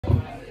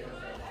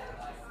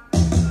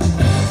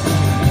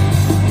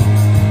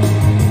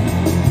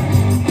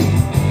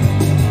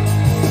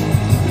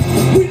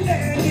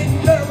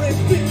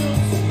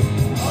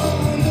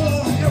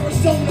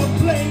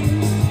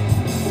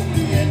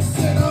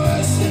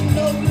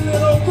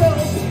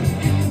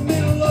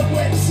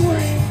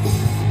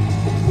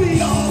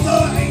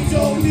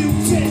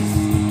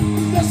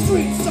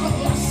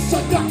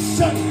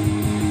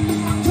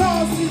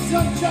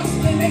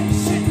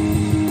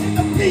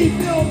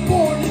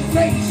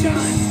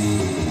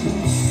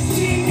production.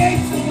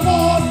 Teenage for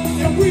Mars,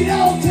 and we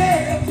don't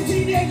care.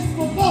 Teenage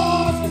for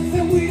Mars,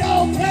 and we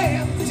don't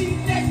care.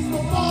 Teenage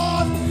for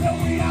Mars,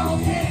 and we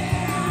don't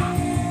care.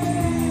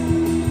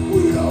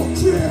 We don't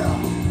care.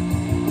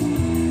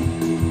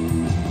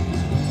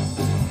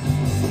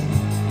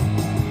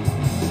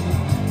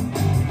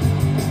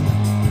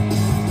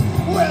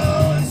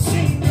 Well, it's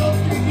seen of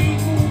the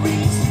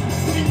movies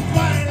in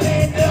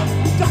violent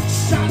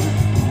abduction.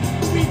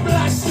 We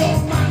blast your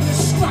mind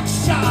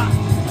destruction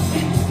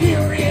in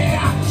fury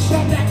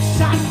action.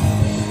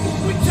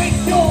 We take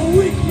your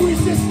weak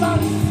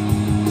resistance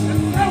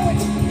and throw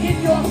it in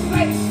your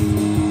face.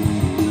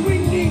 We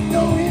need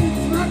no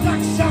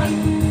introduction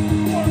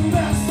for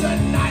mass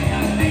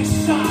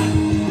annihilation.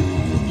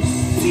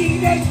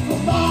 Teenage for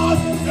Mars,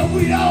 and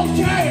we don't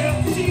care.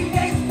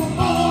 Teenage for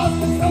Mars,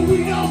 and we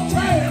don't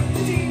care.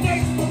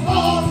 Teenage for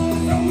Mars,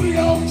 and we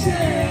don't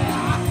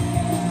care.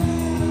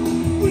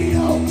 We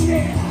don't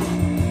care.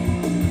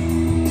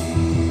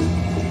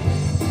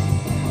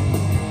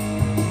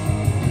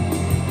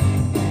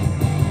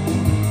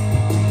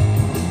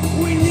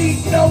 We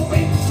need no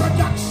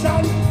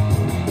introduction,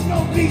 no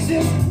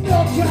pieces,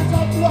 no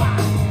catapult.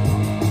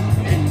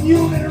 In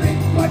human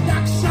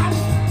reproduction,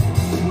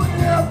 we're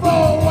here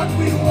for what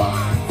we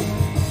want.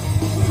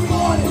 We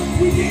want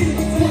it, we need it,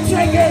 we'll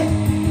take it.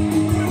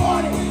 We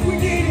want it, we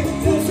need it,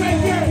 we'll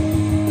take it.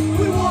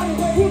 We want it,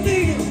 we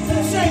need it,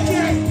 we'll take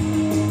it.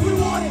 We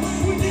want it,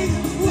 we need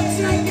it, we'll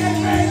take it,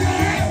 baby.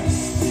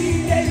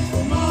 Teenage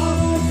for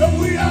Mars, and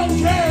we don't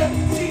care.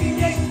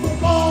 Teenage for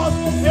Mars,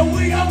 and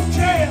we don't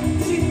care.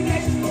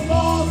 Teenage for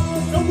Mars,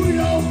 and we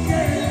don't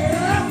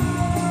care.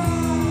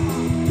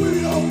 We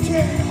don't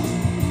care.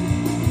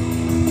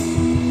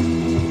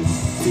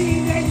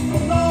 Teenage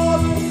for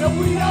Mars, and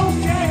we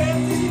don't care.